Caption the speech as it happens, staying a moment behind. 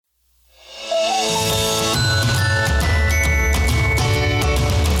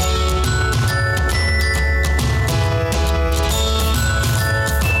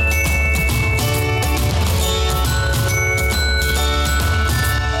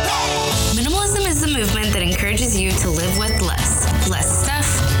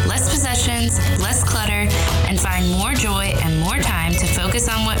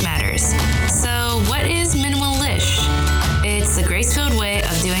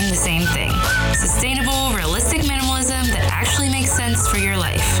balance for your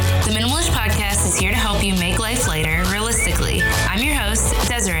life. The Minimalist Podcast is here to help you make life lighter realistically. I'm your host,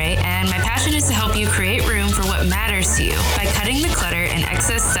 Desiree, and my passion is to help you create room for what matters to you by cutting the clutter and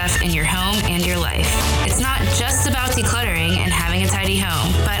excess stuff in your home and your life. It's not just about decluttering and having a tidy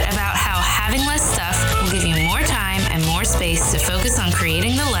home, but about how having less stuff will give you more time and more space to focus on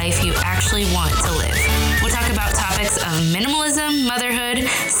creating the life you actually want to live. We'll talk about topics of minimalism, motherhood,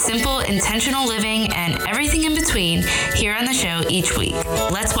 simple, intentional living, and everything in between here on the show each week.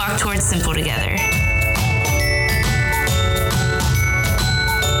 Let's walk towards simple together.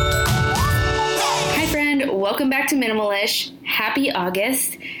 Hi friend, welcome back to Minimalish. Happy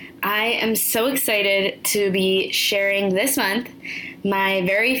August. I am so excited to be sharing this month my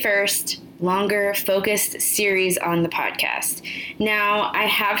very first longer focused series on the podcast. Now, I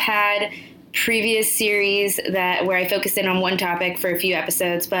have had previous series where I focused in on one topic for a few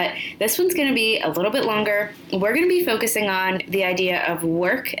episodes, but this one's going to be a little bit longer. We're going to be focusing on the idea of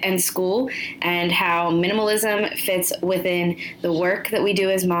work and school and how minimalism fits within the work that we do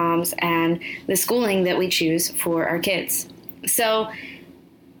as moms and the schooling that we choose for our kids. So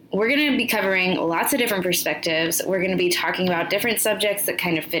we're going to be covering lots of different perspectives. We're going to be talking about different subjects that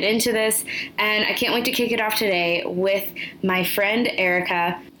kind of fit into this. And I can't wait to kick it off today with my friend,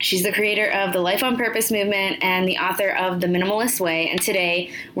 Erica. She's the creator of the Life on Purpose movement and the author of The Minimalist Way. And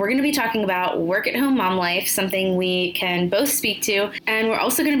today we're going to be talking about work-at-home mom life, something we can both speak to. And we're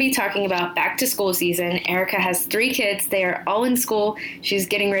also going to be talking about back to school season. Erica has 3 kids. They are all in school. She's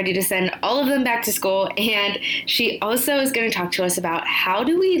getting ready to send all of them back to school. And she also is going to talk to us about how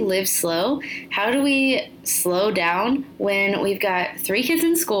do we live slow? How do we slow down when we've got 3 kids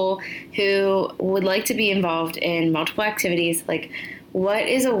in school who would like to be involved in multiple activities? Like, what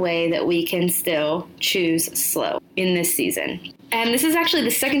is a way that we can still choose slow in this season? And this is actually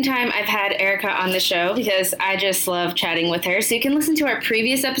the second time I've had Erica on the show because I just love chatting with her. So you can listen to our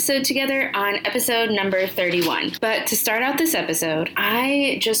previous episode together on episode number 31. But to start out this episode,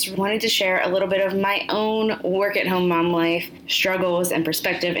 I just wanted to share a little bit of my own work-at-home mom life struggles and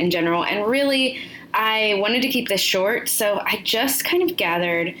perspective in general. And really, I wanted to keep this short, so I just kind of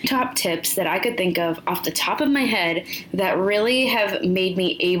gathered top tips that I could think of off the top of my head that really have made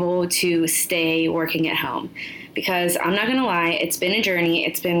me able to stay working at home. Because I'm not going to lie, it's been a journey.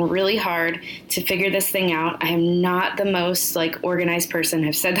 It's been really hard to figure this thing out. I am not the most organized person.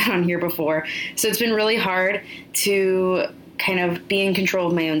 I've said that on here before. So it's been really hard to kind of be in control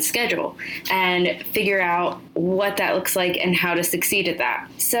of my own schedule and figure out what that looks like and how to succeed at that.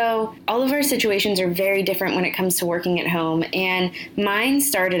 So all of our situations are very different when it comes to working at home, and mine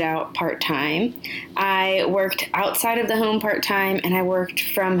started out part-time. I worked outside of the home part-time and I worked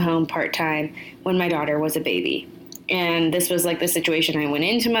from home part-time when my daughter was a baby. And this was the situation I went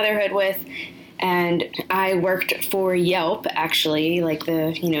into motherhood with. And I worked for Yelp, actually,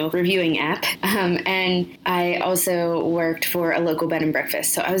 the, reviewing app. And I also worked for a local bed and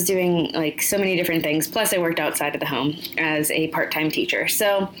breakfast. So I was doing so many different things. Plus I worked outside of the home as a part-time teacher.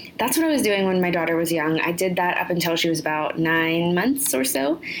 So that's what I was doing when my daughter was young. I did that up until she was about 9 months or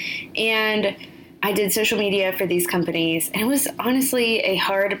so. And I did social media for these companies, and it was honestly a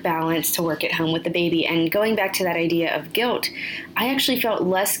hard balance to work at home with the baby. And going back to that idea of guilt, I actually felt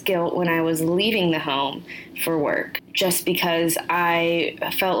less guilt when I was leaving the home for work, just because I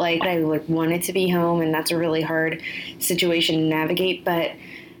felt like I wanted to be home, and that's a really hard situation to navigate. But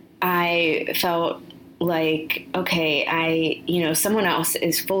I felt like, okay, someone else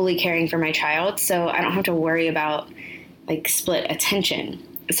is fully caring for my child, so I don't have to worry about split attention.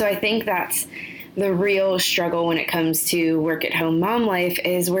 So I think that's the real struggle when it comes to work-at-home mom life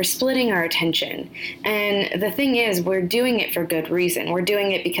is we're splitting our attention. And the thing is, we're doing it for good reason. We're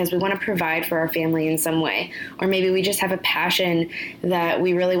doing it because we want to provide for our family in some way. Or maybe we just have a passion that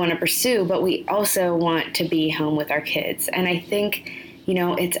we really want to pursue, but we also want to be home with our kids. And I think,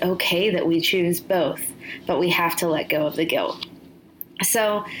 it's okay that we choose both, but we have to let go of the guilt.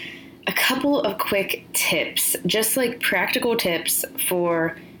 So a couple of quick tips, just practical tips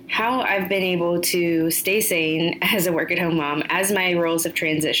for how I've been able to stay sane as a work-at-home mom as my roles have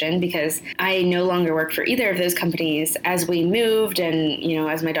transitioned, because I no longer work for either of those companies as we moved and,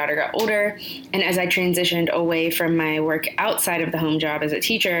 as my daughter got older and as I transitioned away from my work outside of the home job as a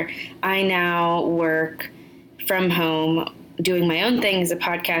teacher. I now work from home doing my own thing as a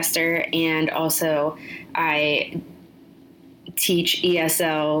podcaster, and also I teach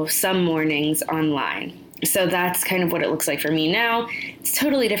ESL some mornings online. So that's kind of what it looks like for me now. It's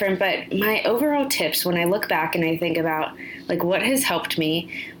totally different, but my overall tips when I look back and I think about what has helped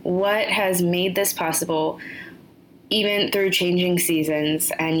me, what has made this possible, even through changing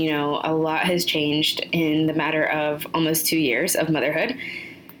seasons, and, a lot has changed in the matter of almost 2 years of motherhood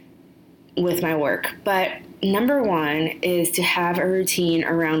with my work. But number one is to have a routine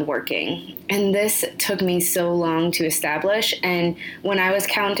around working. And this took me so long to establish. And when I was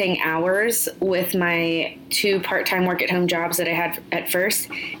counting hours with my 2 part-time work-at-home jobs that I had at first,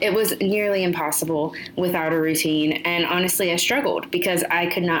 it was nearly impossible without a routine. And honestly, I struggled because I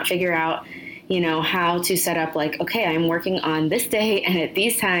could not figure out how to set up okay, I'm working on this day and at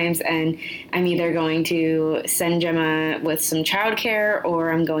these times, and I'm either going to send Gemma with some childcare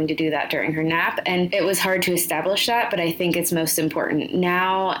or I'm going to do that during her nap. And it was hard to establish that, but I think it's most important.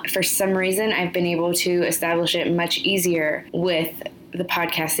 Now, for some reason, I've been able to establish it much easier with the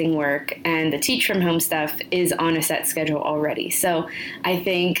podcasting work, and the teach from home stuff is on a set schedule already. So I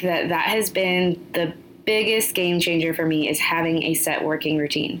think that has been the biggest game changer for me, is having a set working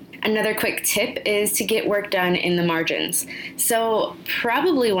routine. Another quick tip is to get work done in the margins. So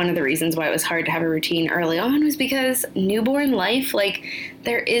probably one of the reasons why it was hard to have a routine early on was because newborn life,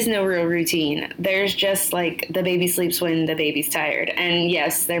 there is no real routine. There's just the baby sleeps when the baby's tired. And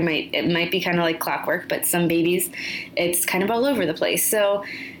yes, it might be kind of like clockwork, but some babies, it's kind of all over the place. So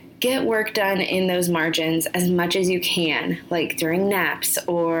get work done in those margins as much as you can, during naps,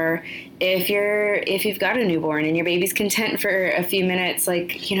 or if you've got a newborn and your baby's content for a few minutes,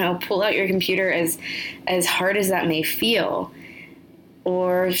 pull out your computer as hard as that may feel.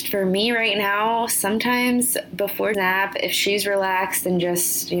 Or for me right now, sometimes before nap, if she's relaxed and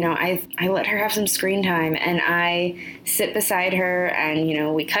just, I let her have some screen time, and I sit beside her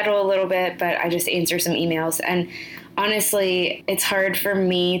and, we cuddle a little bit, but I just answer some emails. And honestly, it's hard for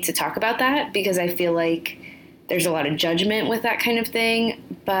me to talk about that because I feel like there's a lot of judgment with that kind of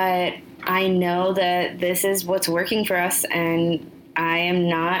thing, but I know that this is what's working for us, and I am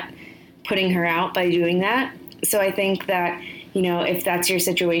not putting her out by doing that. So I think that, if that's your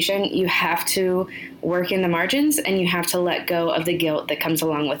situation, you have to work in the margins and you have to let go of the guilt that comes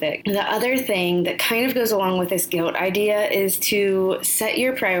along with it. The other thing that kind of goes along with this guilt idea is to set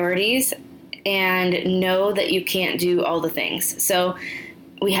your priorities and know that you can't do all the things. So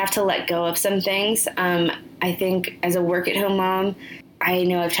we have to let go of some things. I think as a work-at-home mom, I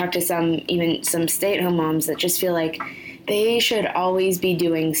know I've talked to even some stay-at-home moms that just feel like they should always be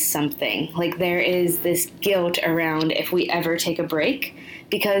doing something. There is this guilt around if we ever take a break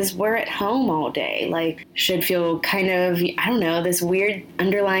because we're at home all day. Should feel kind of, I don't know, this weird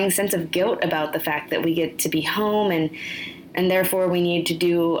underlying sense of guilt about the fact that we get to be home and therefore we need to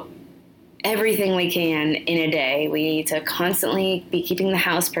do everything we can in a day. We need to constantly be keeping the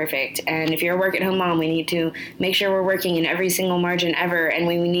house perfect. And if you're a work-at-home mom, we need to make sure we're working in every single margin ever. And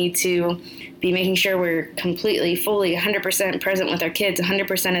we need to be making sure we're completely, fully, 100% present with our kids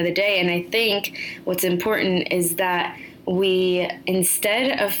 100% of the day. And I think what's important is that we,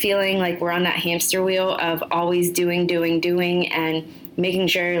 instead of feeling like we're on that hamster wheel of always doing, and making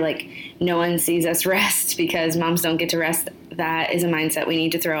sure no one sees us rest because moms don't get to rest, that is a mindset we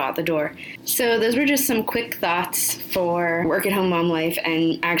need to throw out the door. So those were just some quick thoughts for work-at-home mom life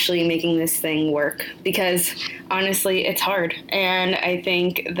and actually making this thing work, because honestly, it's hard. And I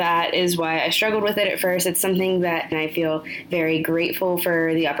think that is why I struggled with it at first. It's something that I feel very grateful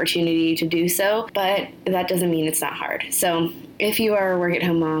for the opportunity to do so, but that doesn't mean it's not hard. So if you are a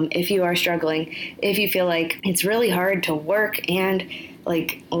work-at-home mom, if you are struggling, if you feel like it's really hard to work and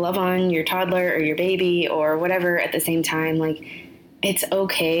love on your toddler or your baby or whatever at the same time, it's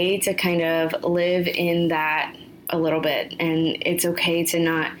okay to kind of live in that a little bit, and it's okay to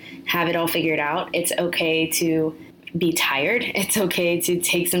not have it all figured out. It's okay to be tired. It's okay to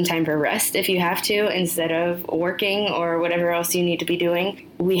take some time for rest if you have to, instead of working or whatever else you need to be doing.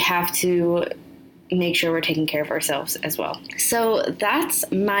 We have to make sure we're taking care of ourselves as well. So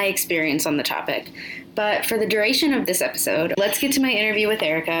that's my experience on the topic. But for the duration of this episode, let's get to my interview with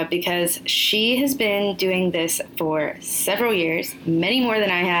Erica, because she has been doing this for several years, many more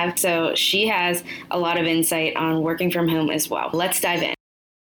than I have. So she has a lot of insight on working from home as well. Let's dive in.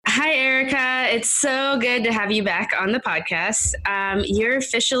 Hi, Erica. It's so good to have you back on the podcast. You're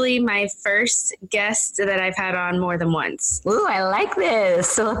officially my first guest that I've had on more than once. Ooh, I like this.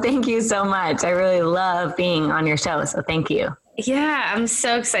 So thank you so much. I really love being on your show. So thank you. Yeah, I'm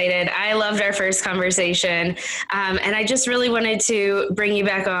so excited. I loved our first conversation. And I just really wanted to bring you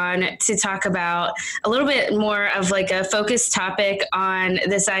back on to talk about a little bit more of a focused topic on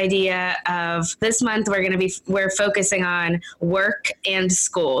this idea of this month we're focusing on work and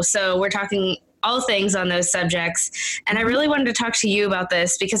school. So we're talking all things on those subjects. And I really wanted to talk to you about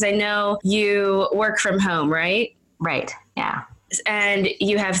this because I know you work from home, right? Right. Yeah. and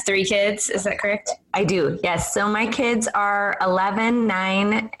you have 3 kids. Is that correct? I do. Yes. So my kids are 11,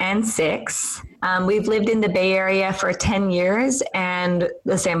 9, and 6. We've lived in the Bay Area for 10 years and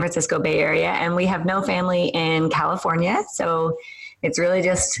the San Francisco Bay Area, and we have no family in California. So it's really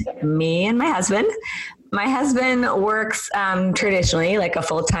just me and my husband. My husband works traditionally like a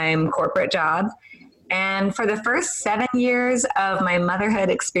full-time corporate job. And for the first 7 years of my motherhood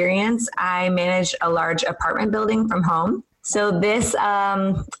experience, I managed a large apartment building from home. So this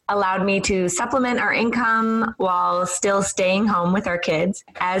allowed me to supplement our income while still staying home with our kids.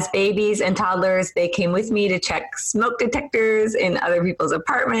 As babies and toddlers, they came with me to check smoke detectors in other people's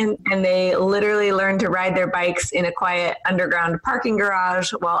apartments, and they literally learned to ride their bikes in a quiet underground parking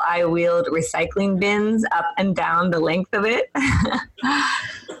garage while I wheeled recycling bins up and down the length of it.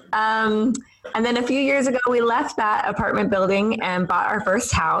 And then a few years ago, we left that apartment building and bought our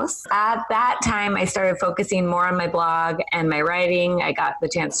first house. At that time, I started focusing more on my blog and my writing. I got the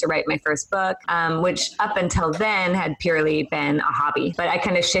chance to write my first book, which up until then had purely been a hobby. But I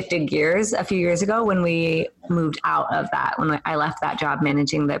kind of shifted gears a few years ago when we moved out of that, when I left that job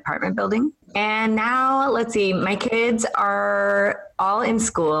managing the apartment building. And now, let's see, my kids are all in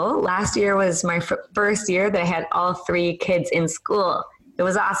school. Last year was my first year that I had all 3 kids in school. It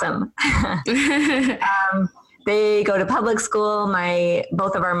was awesome. They go to public school.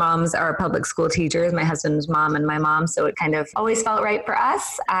 Both of our moms are public school teachers, my husband's mom and my mom. So it kind of always felt right for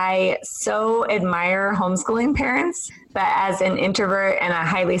us. I so admire homeschooling parents, but as an introvert and a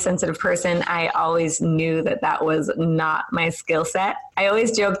highly sensitive person, I always knew that that was not my skill set. I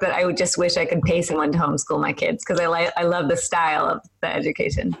always joke that I would just wish I could pay someone to homeschool my kids because I love the style of the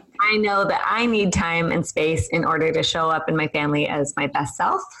education. I know that I need time and space in order to show up in my family as my best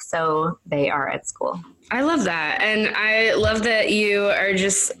self. So they are at school. I love that. And I love that you are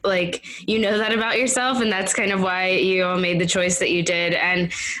just like, you know that about yourself. And that's kind of why you made the choice that you did.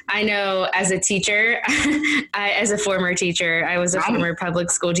 And I know as a teacher, as a former teacher, I was a former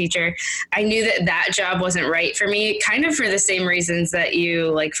public school teacher. I knew that that job wasn't right for me, kind of for the same reasons that you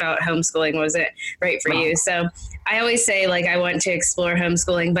like felt homeschooling wasn't right for you. So I always say like, I want to explore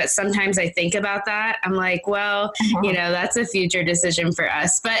homeschooling, but sometimes I think about that. I'm like, well, you know, that's a future decision for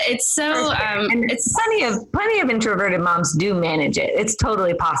us, but it's so, it's plenty of introverted moms do manage it. It's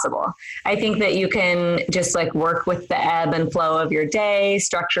totally possible. I think that you can just like work with the ebb and flow of your day,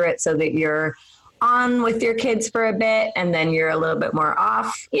 structure it so that you're on with your kids for a bit and then you're a little bit more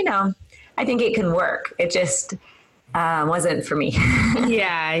off. You know, I think it can work. It just wasn't for me.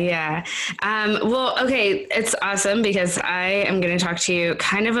 Yeah. Well, okay. It's awesome because I am going to talk to you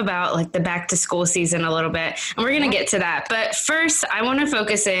kind of about like the back to school season a little bit, and we're going to get to that. But first I want to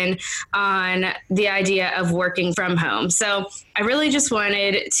focus in on the idea of working from home. So I really just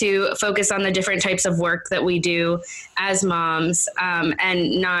wanted to focus on the different types of work that we do as moms,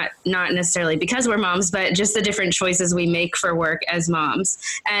 and not necessarily because we're moms, but just the different choices we make for work as moms.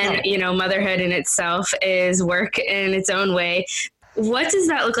 And, you know, motherhood in itself is work in its own way. What does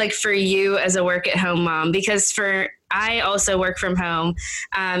that look like for you as a work at home mom? Because I also work from home,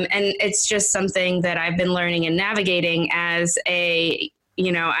 and it's just something that I've been learning and navigating as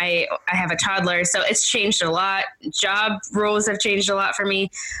you know, I have a toddler, so it's changed a lot. Job roles have changed a lot for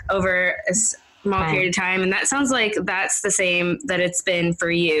me over a small period of time. And that sounds like that's the same that it's been for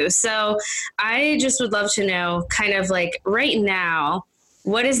you. So I just would love to know kind of like right now,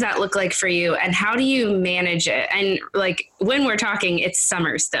 what does that look like for you and how do you manage it? And like when we're talking, it's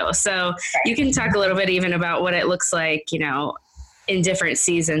summer still. So you can talk a little bit even about what it looks like, you know, in different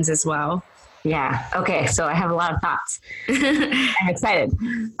seasons as well. Yeah. Okay. So I have a lot of thoughts. I'm excited.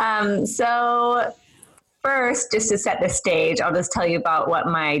 So first, just to set the stage, I'll just tell you about what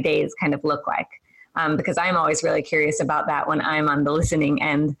my days kind of look like, because I'm always really curious about that when I'm on the listening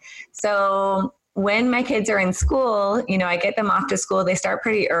end. So when my kids are in school, you know, I get them off to school. They start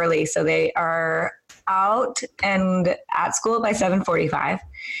pretty early. So they are out and at school by 7:45.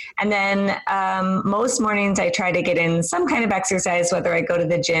 And then most mornings I try to get in some kind of exercise, whether I go to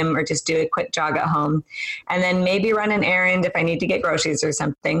the gym or just do a quick jog at home, and then maybe run an errand if I need to get groceries or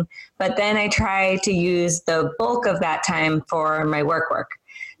something. But then I try to use the bulk of that time for my work.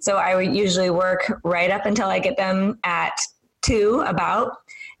 So I would usually work right up until I get them at 2 about,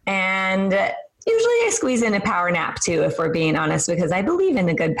 and usually I squeeze in a power nap too, if we're being honest, because I believe in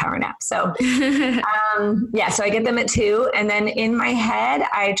a good power nap. So, so I get them at 2. And then in my head,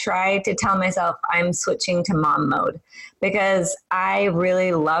 I try to tell myself I'm switching to mom mode because I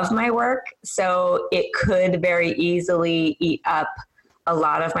really love my work. So it could very easily eat up a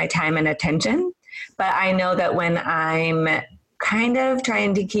lot of my time and attention. But I know that when I'm kind of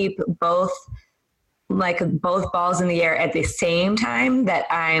trying to keep both like both balls in the air at the same time, that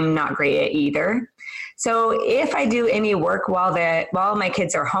I'm not great at either. So if I do any work while my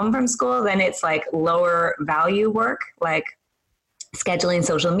kids are home from school, then it's like lower value work, like scheduling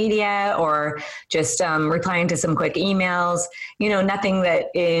social media or just replying to some quick emails, nothing that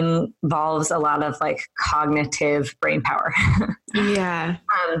involves a lot of like cognitive brain power. Yeah.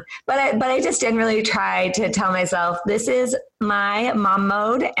 But I just generally try to tell myself, this is my mom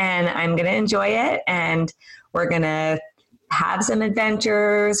mode and I'm going to enjoy it. And we're going to have some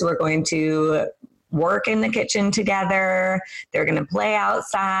adventures. We're going to work in the kitchen together. They're going to play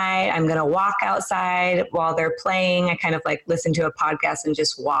outside. I'm going to walk outside while they're playing. I kind of like listen to a podcast and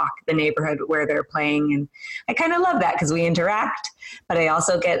just walk the neighborhood where they're playing. And I kind of love that because we interact, but I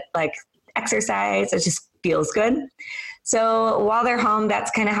also get like exercise. It just feels good. So while they're home,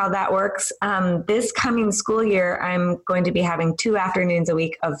 that's kind of how that works. This coming school year, I'm going to be having 2 afternoons a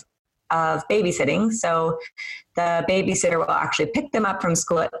week of babysitting. So the babysitter will actually pick them up from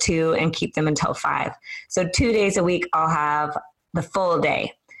school at 2 and keep them until 5. So 2 days a week, I'll have the full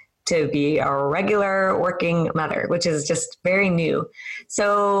day to be a regular working mother, which is just very new.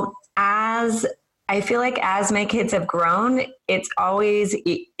 So I feel like as my kids have grown, it's always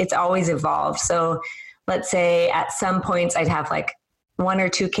evolved. So let's say at some points I'd have like 1 or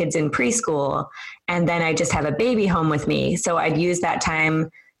 2 kids in preschool, and then I just have a baby home with me. So I'd use that time,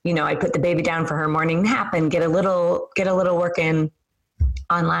 I put the baby down for her morning nap and get a little work in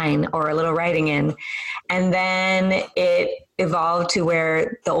online or a little writing in. And then it evolved to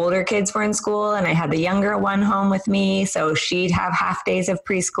where the older kids were in school and I had the younger one home with me. So she'd have half days of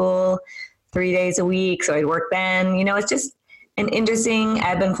preschool, 3 days a week. So I'd work then. It's just an interesting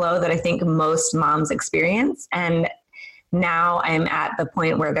ebb and flow that I think most moms experience. And now I'm at the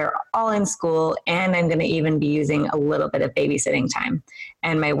point where they're all in school and I'm going to even be using a little bit of babysitting time.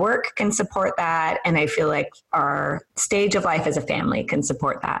 And my work can support that. And I feel like our stage of life as a family can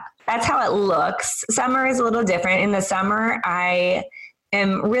support that. That's how it looks. Summer is a little different. In the summer, I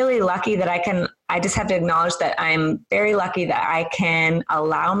am really lucky that I just have to acknowledge that I'm very lucky that I can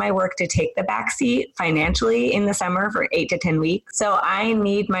allow my work to take the back seat financially in the summer for 8 to 10 weeks. So I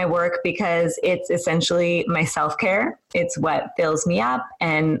need my work because it's essentially my self-care. It's what fills me up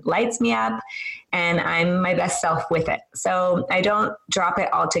and lights me up, and I'm my best self with it. So I don't drop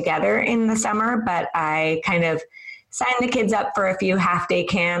it all together in the summer, but I kind of sign the kids up for a few half-day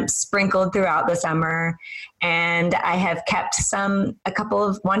camps sprinkled throughout the summer. And I have kept a couple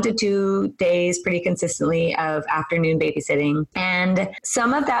of 1 to 2 days pretty consistently of afternoon babysitting. And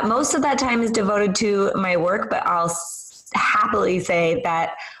most of that time is devoted to my work, but I'll happily say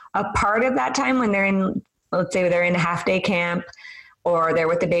that a part of that time when let's say they're in a half-day camp or they're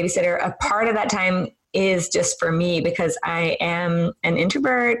with the babysitter, a part of that time is just for me because I am an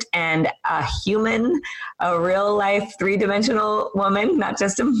introvert and a human, a real life 3-dimensional woman, not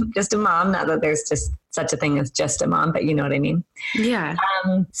just a mom. Not that there's just such a thing as just a mom, but you know what I mean? Yeah.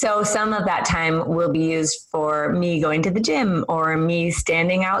 So some of that time will be used for me going to the gym or me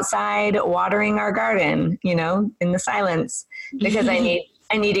standing outside watering our garden, in the silence, because I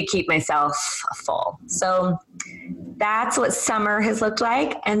need to keep myself full. So that's what summer has looked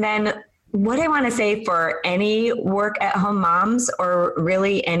like. And then what I want to say for any work at home moms or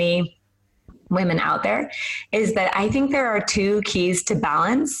really any women out there is that I think there are 2 keys to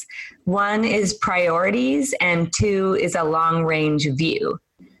balance. 1 is priorities and 2 is a long range view.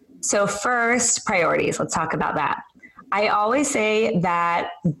 So first, priorities. Let's talk about that. I always say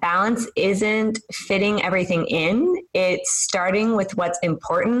that balance isn't fitting everything in. It's starting with what's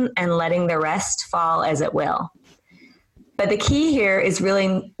important and letting the rest fall as it will. But the key here is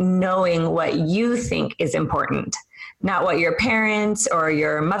really knowing what you think is important, not what your parents or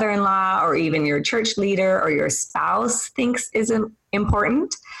your mother-in-law or even your church leader or your spouse thinks is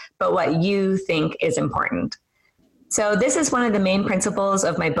important, but what you think is important. So this is one of the main principles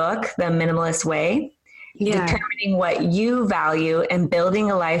of my book, The Minimalist Way, determining what you value and building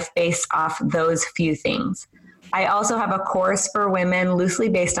a life based off those few things. I also have a course for women loosely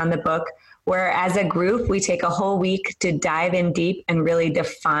based on the book, where as a group, we take a whole week to dive in deep and really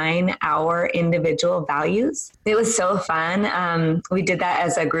define our individual values. It was so fun. We did that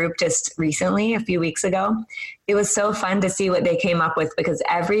as a group just recently, a few weeks ago. It was so fun to see what they came up with because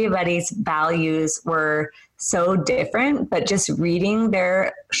everybody's values were so different, but just reading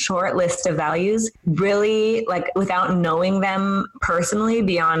their short list of values really, like, without knowing them personally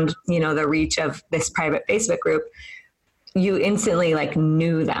beyond, the reach of this private Facebook group, you instantly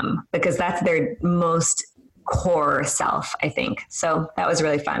knew them because that's their most core self, I think. So that was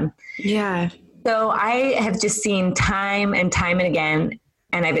really fun. Yeah. So I have just seen time and again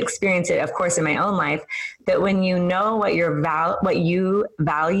and I've experienced it, of course, in my own life, that when you know what what you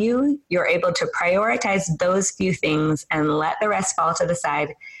value, you're able to prioritize those few things and let the rest fall to the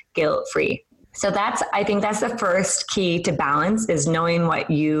side guilt-free. So I think that's the first key to balance, is knowing what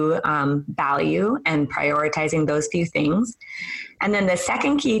you value and prioritizing those few things. And then the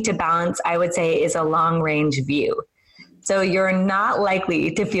second key to balance, I would say, is a long-range view. So you're not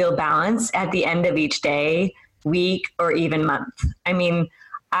likely to feel balanced at the end of each day, week, or even month. I mean,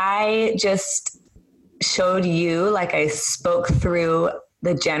 I just showed you, like, I spoke through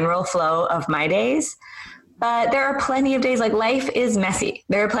the general flow of my days, but there are plenty of days, like, life is messy.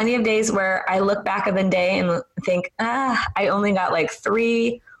 There are plenty of days where I look back at the day and think, I only got like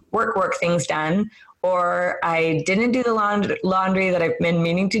 3 work things done, or I didn't do the laundry that I've been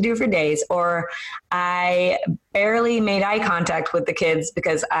meaning to do for days, or I barely made eye contact with the kids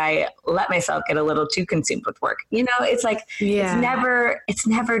because I let myself get a little too consumed with work. You know, it's like, it's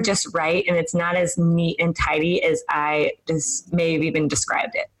never just right. And it's not as neat and tidy as I just may have even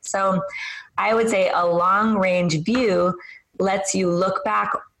described it. So I would say a long range view lets you look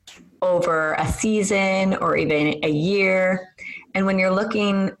back over a season or even a year. And when you're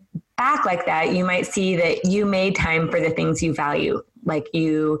looking back like that, you might see that you made time for the things you value. Like,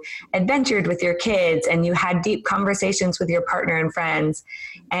 you adventured with your kids, and you had deep conversations with your partner and friends,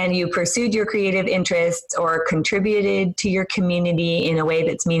 and you pursued your creative interests or contributed to your community in a way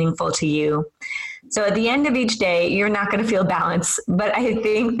that's meaningful to you. So at the end of each day, you're not going to feel balanced. But I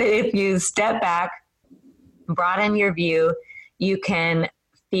think that if you step back, broaden your view, you can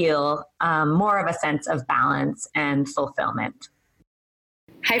feel more of a sense of balance and fulfillment.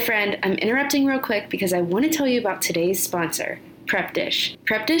 Hi friend, I'm interrupting real quick because I want to tell you about today's sponsor, Prep Dish.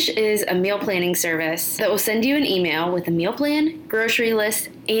 Prep Dish is a meal planning service that will send you an email with a meal plan, grocery list,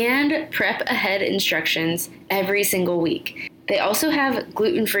 and prep ahead instructions every single week. They also have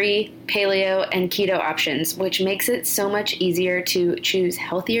gluten-free, paleo, and keto options, which makes it so much easier to choose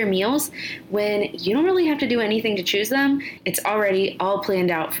healthier meals when you don't really have to do anything to choose them. It's already all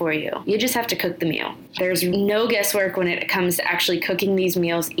planned out for you. You just have to cook the meal. There's no guesswork when it comes to actually cooking these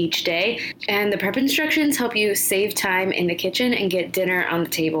meals each day, and the prep instructions help you save time in the kitchen and get dinner on the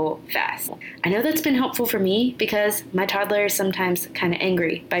table fast. I know that's been helpful for me because my toddler is sometimes kind of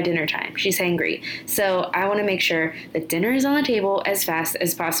angry by dinner time. She's hangry. So I want to make sure that dinner is on the table as fast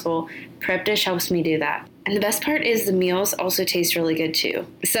as possible. Prep Dish helps me do that. And the best part is the meals also taste really good too.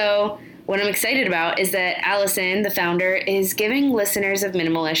 So what I'm excited about is that Allison, the founder, is giving listeners of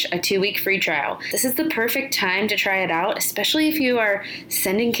Minimalish a 2-week free trial. This is the perfect time to try it out, especially if you are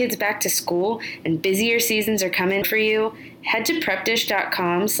sending kids back to school and busier seasons are coming for you. Head to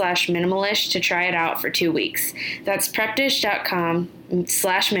prepdish.com/minimalish to try it out for 2 weeks. That's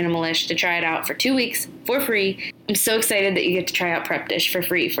prepdish.com/minimalish to try it out for 2 weeks for free. I'm so excited that you get to try out Prep Dish for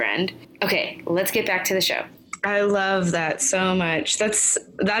free, friend. Okay, let's get back to the show. I love that so much. That's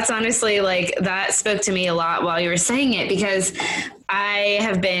honestly, like, that spoke to me a lot while you were saying it, because I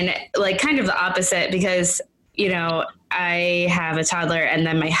have been like kind of the opposite, because, you know, I have a toddler, and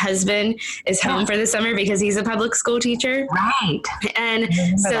then my husband is home for the summer because he's a public school teacher. Right. And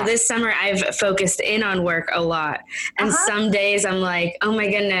so this summer I've focused in on work a lot. And some days I'm like, oh my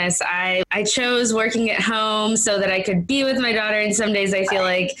goodness, I chose working at home so that I could be with my daughter. And some days I feel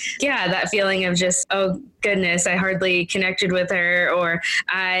like, that feeling of just, oh goodness, I hardly connected with her, or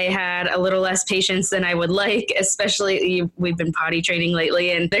I had a little less patience than I would like, especially we've been potty training lately,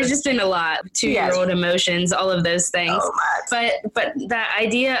 and there's just been a lot, 2-year-old emotions, all of those things. But that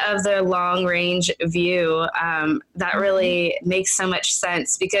idea of the long range view, that really makes so much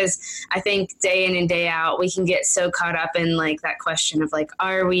sense, because I think day in and day out, we can get so caught up in like that question of like,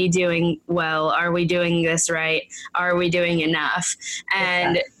 are we doing well? Are we doing this right? Are we doing enough?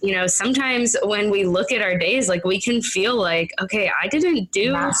 And, you know, sometimes when we look at our days, like, we can feel like, okay, I didn't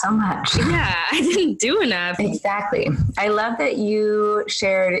do not so much. Yeah, I didn't do enough. Exactly. I love that you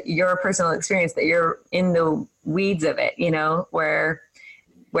shared your personal experience, that you're in the weeds of it, you know, where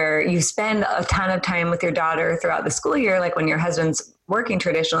you spend a ton of time with your daughter throughout the school year, like when your husband's working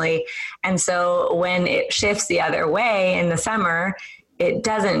traditionally. And so when it shifts the other way in the summer, it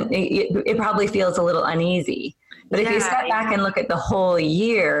probably feels a little uneasy. But if you step back and look at the whole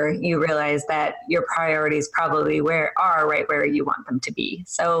year, you realize that your priorities probably are right where you want them to be.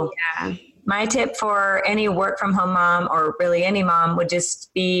 So my tip for any work from home mom, or really any mom, would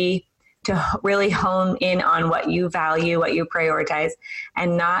just be to really hone in on what you value, what you prioritize,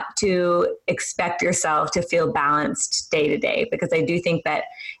 and not to expect yourself to feel balanced day to day. Because I do think that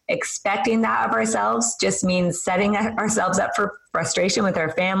expecting that of ourselves just means setting ourselves up for frustration with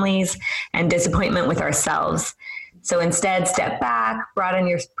our families and disappointment with ourselves. So instead, step back, broaden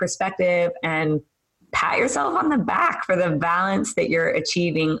your perspective, and pat yourself on the back for the balance that you're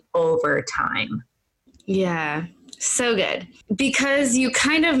achieving over time. Yeah, so good. Because you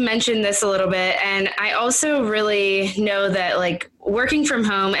kind of mentioned this a little bit, and I also really know that like working from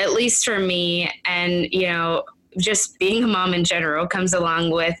home, at least for me, and just being a mom in general comes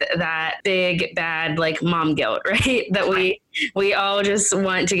along with that big bad like mom guilt, right? That we all just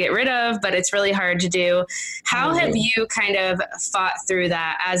want to get rid of, but it's really hard to do. How have you kind of fought through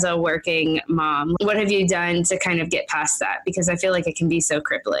that as a working mom? What have you done to kind of get past that? Because I feel like it can be so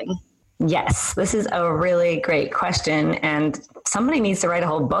crippling. Yes, this is a really great question, and somebody needs to write a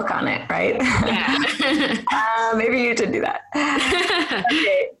whole book on it, right? Yeah. Maybe you should do that.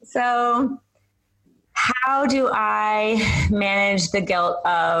 Okay, so how do I manage the guilt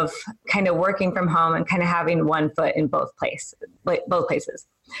of kind of working from home and kind of having one foot in both places?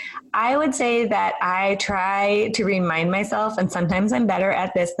 I would say that I try to remind myself, and sometimes I'm better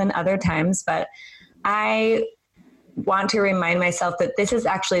at this than other times, but I want to remind myself that this is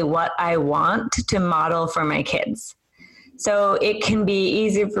actually what I want to model for my kids. So it can be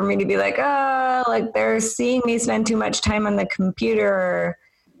easy for me to be like, oh, like they're seeing me spend too much time on the computer,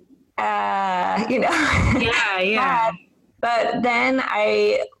 Yeah. But then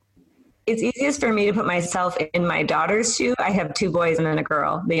it's easiest for me to put myself in my daughter's shoe. I have 2 boys and then a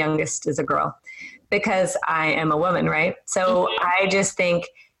girl. The youngest is a girl because I am a woman, right? So I just think,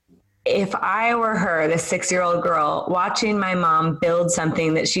 if I were her, the 6-year-old girl, watching my mom build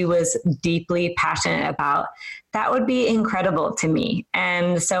something that she was deeply passionate about, that would be incredible to me.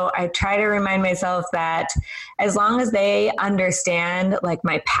 And so I try to remind myself that as long as they understand like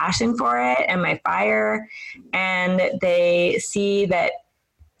my passion for it and my fire, and they see that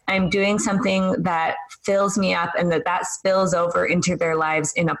I'm doing something that fills me up and that spills over into their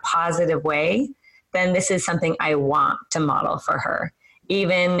lives in a positive way, then this is something I want to model for her.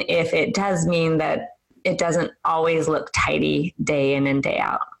 Even if it does mean that it doesn't always look tidy day in and day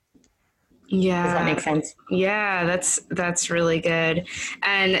out. Yeah. Does that make sense? Yeah, that's really good.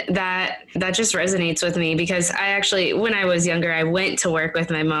 And that just resonates with me because I actually, when I was younger, I went to work with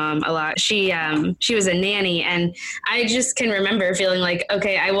my mom a lot. She was a nanny, and I just can remember feeling like,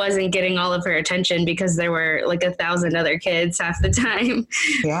 okay, I wasn't getting all of her attention because there were like 1,000 other kids half the time.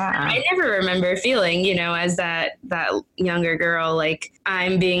 Yeah. I never remember feeling, as that younger girl, like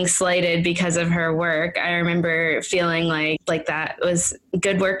I'm being slighted because of her work. I remember feeling like that was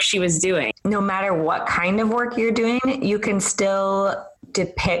good work she was doing. No matter what kind of work you're doing, you can still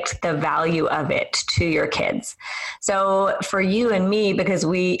depict the value of it to your kids. So for you and me, because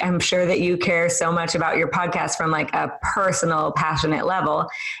I'm sure that you care so much about your podcast from like a personal, passionate level,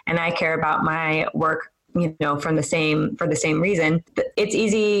 and I care about my work, for the same reason, it's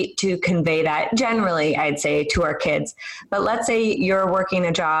easy to convey that generally, I'd say, to our kids. But let's say you're working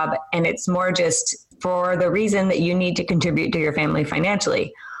a job and it's more just for the reason that you need to contribute to your family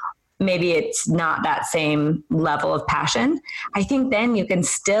financially. Maybe it's not that same level of passion. I think then you can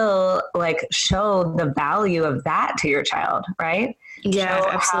still like show the value of that to your child, right? Yeah, show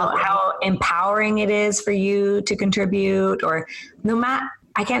absolutely. How empowering it is for you to contribute, or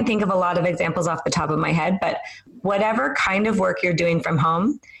I can't think of a lot of examples off the top of my head, but whatever kind of work you're doing from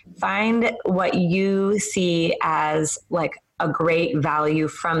home, find what you see as like a great value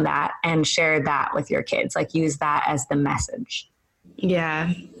from that and share that with your kids. Like use that as the message.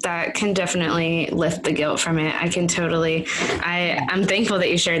 Yeah, that can definitely lift the guilt from it. I'm thankful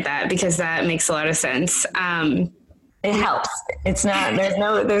that you shared that because that makes a lot of sense. It helps. It's not,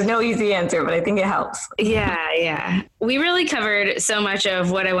 there's no easy answer, but I think it helps. Yeah. We really covered so much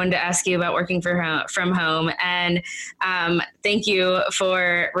of what I wanted to ask you about working from home. And thank you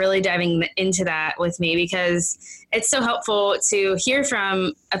for really diving into that with me, because it's so helpful to hear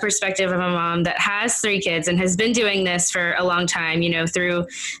from a perspective of a mom that has 3 kids and has been doing this for a long time, through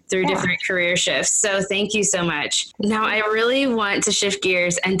different career shifts. So thank you so much. Now I really want to shift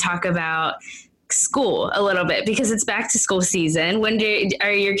gears and talk about school a little bit, because it's back to school season.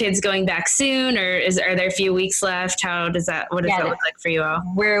 Are your kids going back soon, or are there a few weeks left? What does that look like for you all?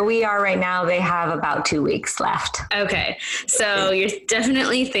 Where we are right now, they have about 2 weeks left. Okay. So you're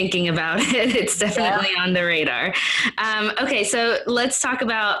definitely thinking about it. It's definitely on the radar. Okay. So let's talk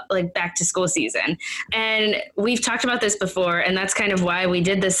about like back to school season. And we've talked about this before, and that's kind of why we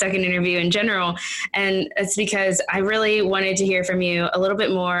did this second interview in general. And it's because I really wanted to hear from you a little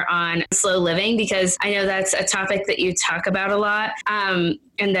bit more on slow living, because I know that's a topic that you talk about a lot, and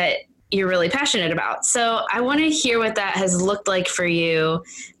that you're really passionate about. So I want to hear what that has looked like for you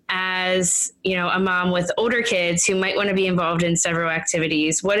as, you know, a mom with older kids who might want to be involved in several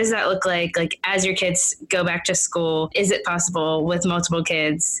activities? What does that look like? Like, as your kids go back to school, is it possible with multiple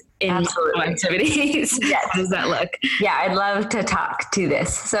kids in multiple activities? Yes. How does that look? Yeah, I'd love to talk to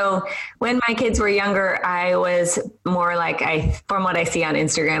this. So when my kids were younger, I was more like, from what I see on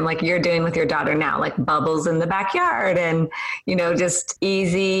Instagram, like you're doing with your daughter now, like bubbles in the backyard and, you know, just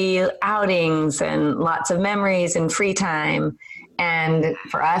easy outings and lots of memories and free time. And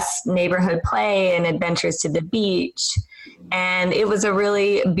for us, neighborhood play and adventures to the beach. And it was a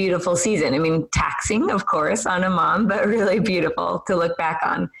really beautiful season. I mean, taxing, of course, on a mom, but really beautiful to look back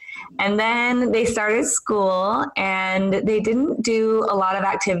on. And then they started school and they didn't do a lot of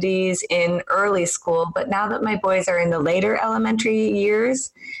activities in early school. But now that my boys are in the later elementary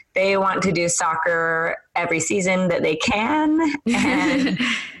years, they want to do soccer every season that they can. And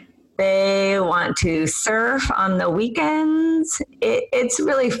they want to surf on the weekends. It's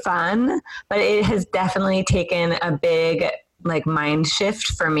really fun, but it has definitely taken a big mind shift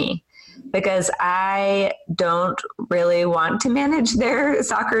for me because I don't really want to manage their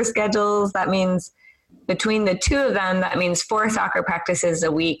soccer schedules. That means between the two of them, that means 4 soccer practices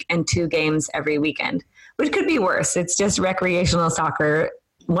a week and 2 games every weekend, which could be worse. It's just recreational soccer.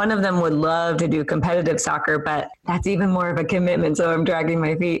 One of them would love to do competitive soccer, but that's even more of a commitment. So I'm dragging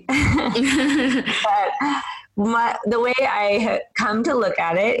my feet. But the way I come to look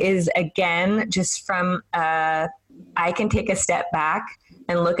at it is, again, just from I can take a step back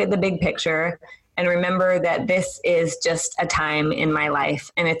and look at the big picture and remember that this is just a time in my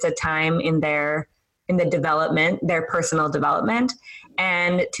life, and it's a time in the development, their personal development.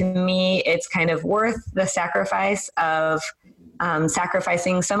 And to me, it's kind of worth the sacrifice of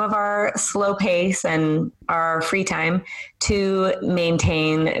sacrificing some of our slow pace and our free time to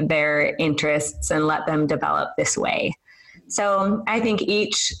maintain their interests and let them develop this way. So I think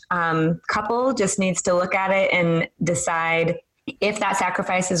each couple just needs to look at it and decide if that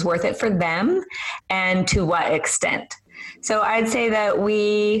sacrifice is worth it for them and to what extent. So I'd say that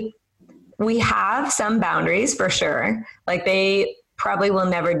we have some boundaries for sure. Like they probably will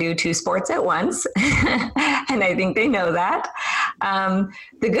never do 2 sports at once. And I think they know that.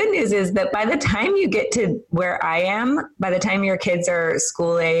 The good news is that by the time you get to where I am, by the time your kids are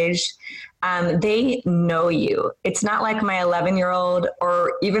school age, they know you. It's not like my 11-year-old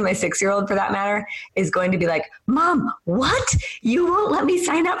or even my 6-year-old for that matter is going to be like, Mom, what? You won't let me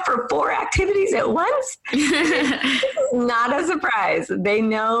sign up for 4 activities at once? Not a surprise. They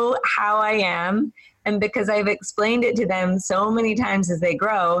know how I am. And because I've explained it to them so many times as they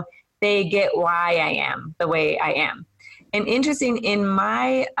grow, they get why I am the way I am. And interesting, in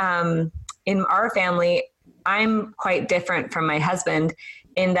our family, I'm quite different from my husband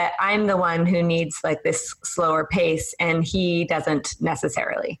in that I'm the one who needs like this slower pace and he doesn't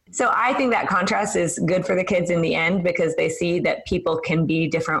necessarily. So I think that contrast is good for the kids in the end because they see that people can be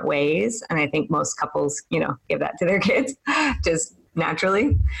different ways. And I think most couples, give that to their kids just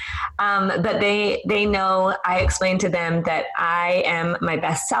naturally. But they know I explain to them that I am my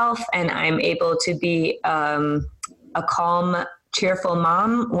best self and I'm able to be a calm, cheerful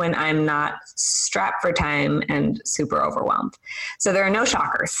mom when I'm not strapped for time and super overwhelmed. So there are no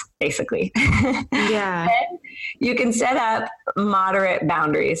shockers, basically. Yeah. You can set up moderate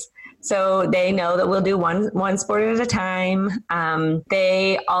boundaries. So they know that we'll do one sport at a time.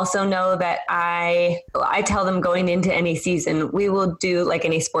 They also know that I tell them going into any season, we will do like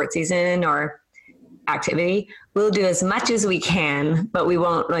any sport season or activity. We'll do as much as we can, but we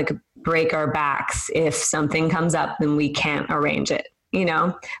won't like break our backs if something comes up and we can't arrange it.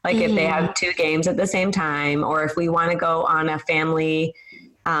 If they have 2 games at the same time, or if we want to go on a family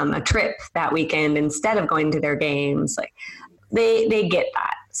a trip that weekend instead of going to their games, like they get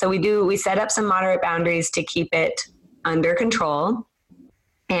that. So we set up some moderate boundaries to keep it under control.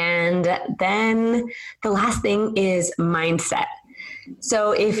 And then the last thing is mindset.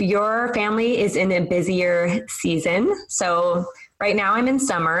 So if your family is in a busier season, so right now I'm in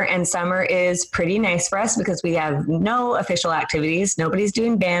summer, and summer is pretty nice for us because we have no official activities. Nobody's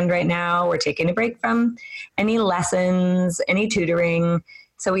doing band right now. We're taking a break from any lessons, any tutoring.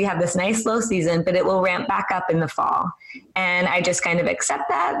 So we have this nice slow season, but it will ramp back up in the fall. And I just kind of accept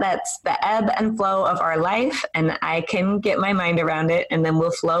that. That's the ebb and flow of our life. And I can get my mind around it. And then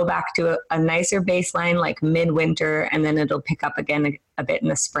we'll flow back to a nicer baseline like midwinter. And then it'll pick up again a bit in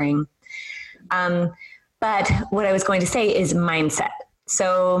the spring. But what I was going to say is mindset.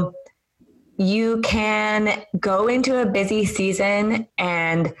 So you can go into a busy season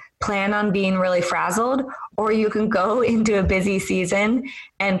and plan on being really frazzled, or you can go into a busy season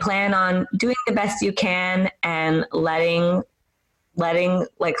and plan on doing the best you can and letting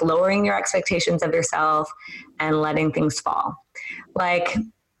lowering your expectations of yourself and letting things fall. Like,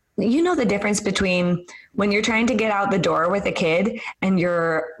 you know, the difference between when you're trying to get out the door with a kid and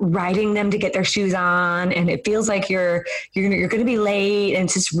you're riding them to get their shoes on and it feels like you're going to be late and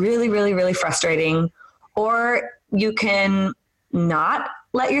it's just really, really, really frustrating. Or you can not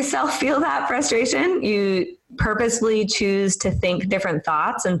let yourself feel that frustration. You purposely choose to think different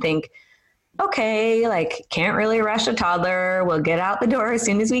thoughts and think, okay, like, can't really rush a toddler. We'll get out the door as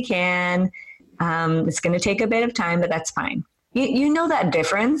soon as we can. It's going to take a bit of time, but that's fine. You know that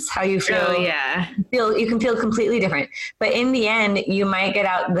difference, how you feel. Oh, yeah. You can feel completely different. But in the end, you might get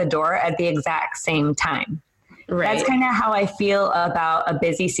out the door at the exact same time. Right. That's kind of how I feel about a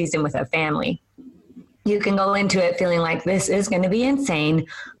busy season with a family. You can go into it feeling like this is going to be insane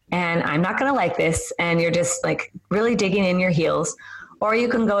and I'm not going to like this. And you're just like really digging in your heels. Or you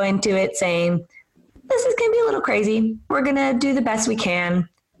can go into it saying, this is going to be a little crazy. We're going to do the best we can.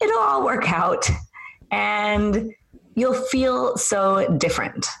 It'll all work out. And you'll feel so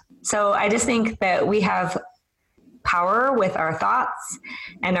different. So I just think that we have power with our thoughts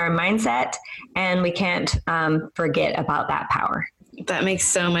and our mindset, and we can't forget about that power. That makes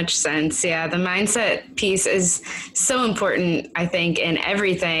so much sense. Yeah, the mindset piece is so important, I think, in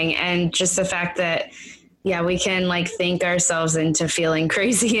everything. And just the fact that, yeah, we can like think ourselves into feeling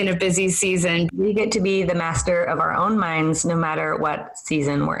crazy in a busy season. We get to be the master of our own minds, no matter what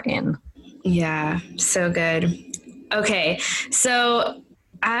season we're in. Yeah, so good. Okay, so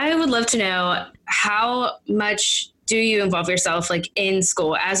I would love to know, how much do you involve yourself like in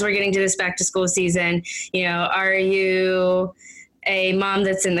school as we're getting to this back to school season? You know, are you a mom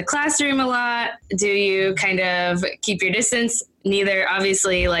that's in the classroom a lot? Do you kind of keep your distance? Neither,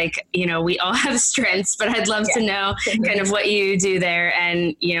 obviously, like, you know, we all have strengths, but I'd love to know kind of what you do there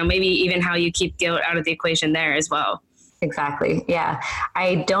and, you know, maybe even how you keep guilt out of the equation there as well. Exactly. Yeah.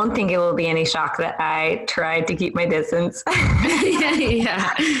 I don't think it will be any shock that I tried to keep my distance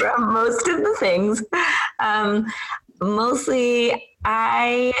yeah. from most of the things. Mostly,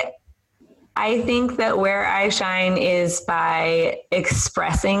 I think that where I shine is by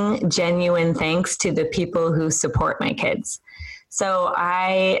expressing genuine thanks to the people who support my kids. So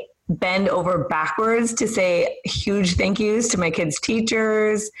I bend over backwards to say huge thank yous to my kids'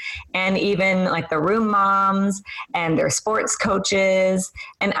 teachers and even like the room moms and their sports coaches.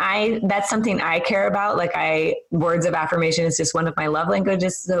 And that's something I care about. Like words of affirmation is just one of my love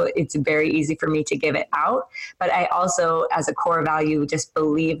languages. So it's very easy for me to give it out. But I also, as a core value, just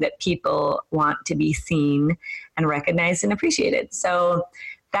believe that people want to be seen and recognized and appreciated. So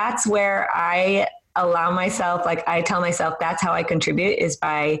that's where I allow myself, like I tell myself, that's how I contribute, is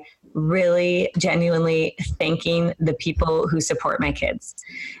by really genuinely thanking the people who support my kids.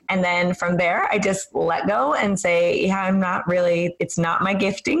 And then from there, I just let go and say, yeah, it's not my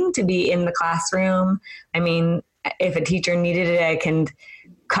gifting to be in the classroom. I mean, if a teacher needed it, I can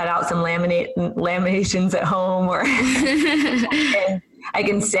cut out some laminations at home, or I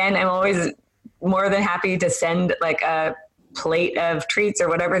can send, I'm always more than happy to send like a plate of treats or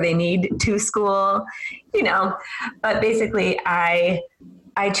whatever they need to school, you know. But basically I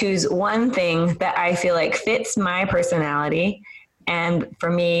choose one thing that I feel like fits my personality and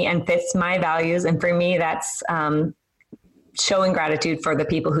fits my values. And for me, that's showing gratitude for the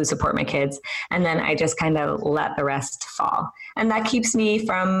people who support my kids. And then I just kind of let the rest fall. And that keeps me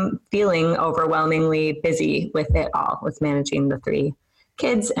from feeling overwhelmingly busy with it all, with managing the 3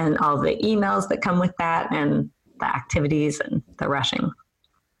 kids and all the emails that come with that and the activities and the rushing.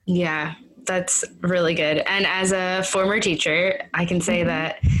 Yeah, that's really good. And as a former teacher, I can say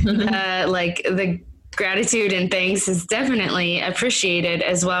that like the gratitude and thanks is definitely appreciated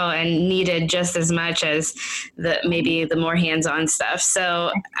as well and needed just as much as maybe the more hands-on stuff.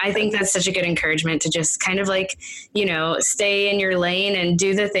 So I think that's such a good encouragement to just kind of like, you know, stay in your lane and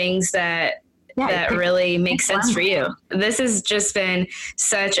do the things that really makes sense for you. This has just been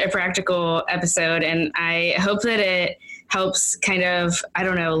such a practical episode, and I hope that it helps kind of, I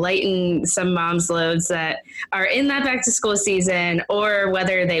don't know, lighten some moms' loads that are in that back to school season, or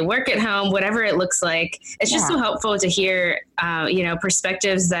whether they work at home, whatever it looks like. It's just so helpful to hear, you know,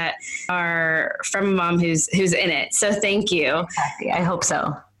 perspectives that are from a mom who's in it. So thank you. Exactly. I hope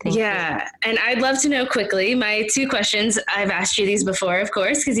so. Thank you. And I'd love to know quickly, my 2 questions, I've asked you these before, of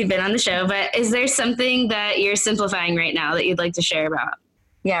course, because you've been on the show, but is there something that you're simplifying right now that you'd like to share about?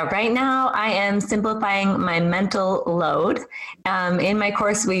 Yeah, right now I am simplifying my mental load. In my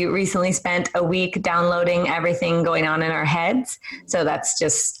course, we recently spent a week downloading everything going on in our heads. So that's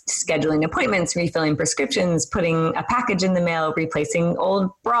just scheduling appointments, refilling prescriptions, putting a package in the mail, replacing old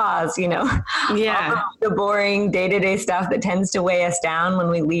bras, Yeah. all of the boring day-to-day stuff that tends to weigh us down when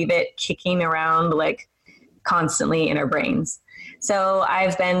we leave it kicking around like constantly in our brains. So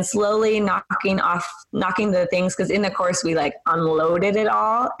I've been slowly knocking the things, because in the course we like unloaded it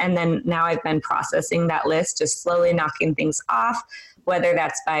all. And then now I've been processing that list, just slowly knocking things off, whether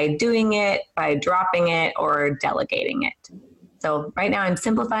that's by doing it, by dropping it, or delegating it. So right now I'm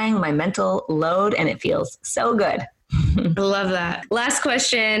simplifying my mental load and it feels so good. I love that. Last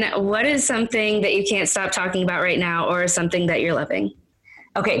question. What is something that you can't stop talking about right now, or something that you're loving?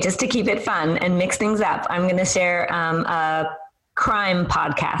 Okay, just to keep it fun and mix things up, I'm going to share a crime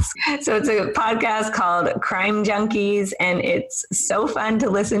podcast. So it's a podcast called Crime Junkies, and it's so fun to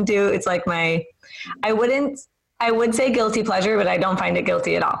listen to. It's like I would say guilty pleasure, but I don't find it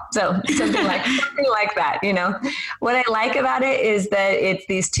guilty at all. So something like that, What I like about it is that it's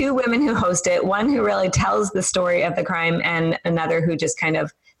these two women who host it, one who really tells the story of the crime, and another who just kind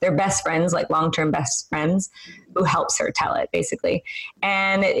of, they're best friends, like long-term best friends, who helps her tell it, basically.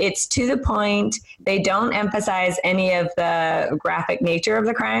 And it's to the point. They don't emphasize any of the graphic nature of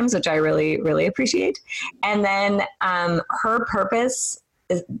the crimes, which I really, really appreciate. And then her purpose,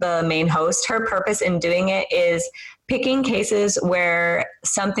 the main host, her purpose in doing it is picking cases where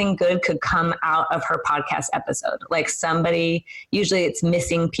something good could come out of her podcast episode. Like somebody, usually it's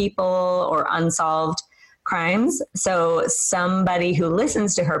missing people or unsolved crimes. So somebody who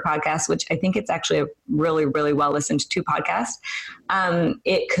listens to her podcast, which I think it's actually a really, really well listened to podcast,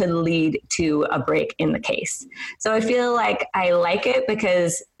 it could lead to a break in the case. So I feel like I like it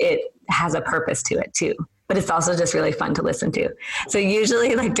because it has a purpose to it too, but it's also just really fun to listen to. So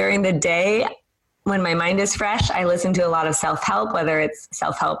usually like during the day, when my mind is fresh, I listen to a lot of self-help, whether it's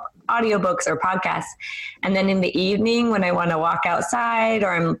self-help audiobooks or podcasts. And then in the evening, when I want to walk outside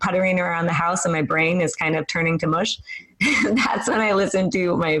or I'm puttering around the house and my brain is kind of turning to mush, that's when I listen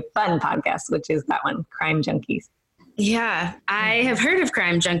to my fun podcast, which is that one, Crime Junkies. Yeah, I have heard of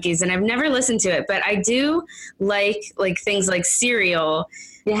Crime Junkies and I've never listened to it, but I do like things like Serial.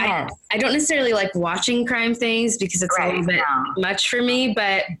 Yes. I don't necessarily like watching crime things because it's a little bit much for me,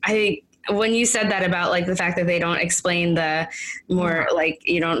 but when you said that about like the fact that they don't explain the more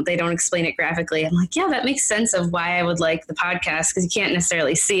they don't explain it graphically, I'm like, yeah, that makes sense of why I would like the podcast, because you can't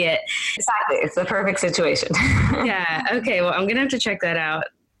necessarily see it. Exactly. It's the perfect situation. Yeah. Okay. Well, I'm going to have to check that out.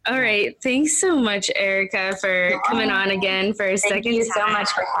 All right. Thanks so much, Erica, for coming on again for a second time. Thank you so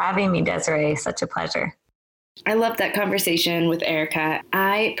much for having me, Desiree. Such a pleasure. I loved that conversation with Erica.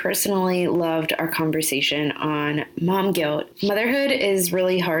 I personally loved our conversation on mom guilt. Motherhood is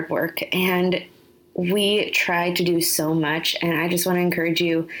really hard work, and we try to do so much. And I just want to encourage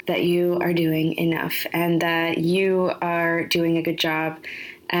you that you are doing enough and that you are doing a good job,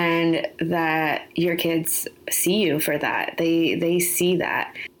 and that your kids see you for that. They see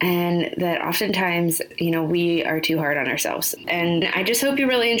that, and that oftentimes, we are too hard on ourselves. And I just hope you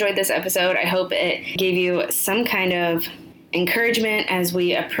really enjoyed this episode. I hope it gave you some kind of encouragement as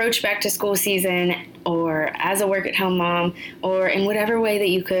we approach back to school season, or as a work at home mom, or in whatever way that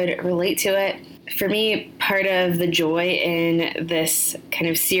you could relate to it. For me, part of the joy in this kind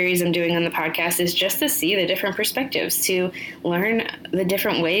of series I'm doing on the podcast is just to see the different perspectives, to learn the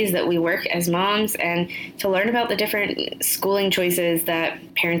different ways that we work as moms, and to learn about the different schooling choices that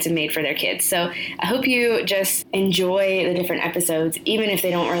parents have made for their kids. So I hope you just enjoy the different episodes, even if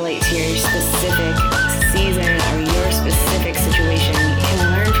they don't relate to your specific season or your specific situation.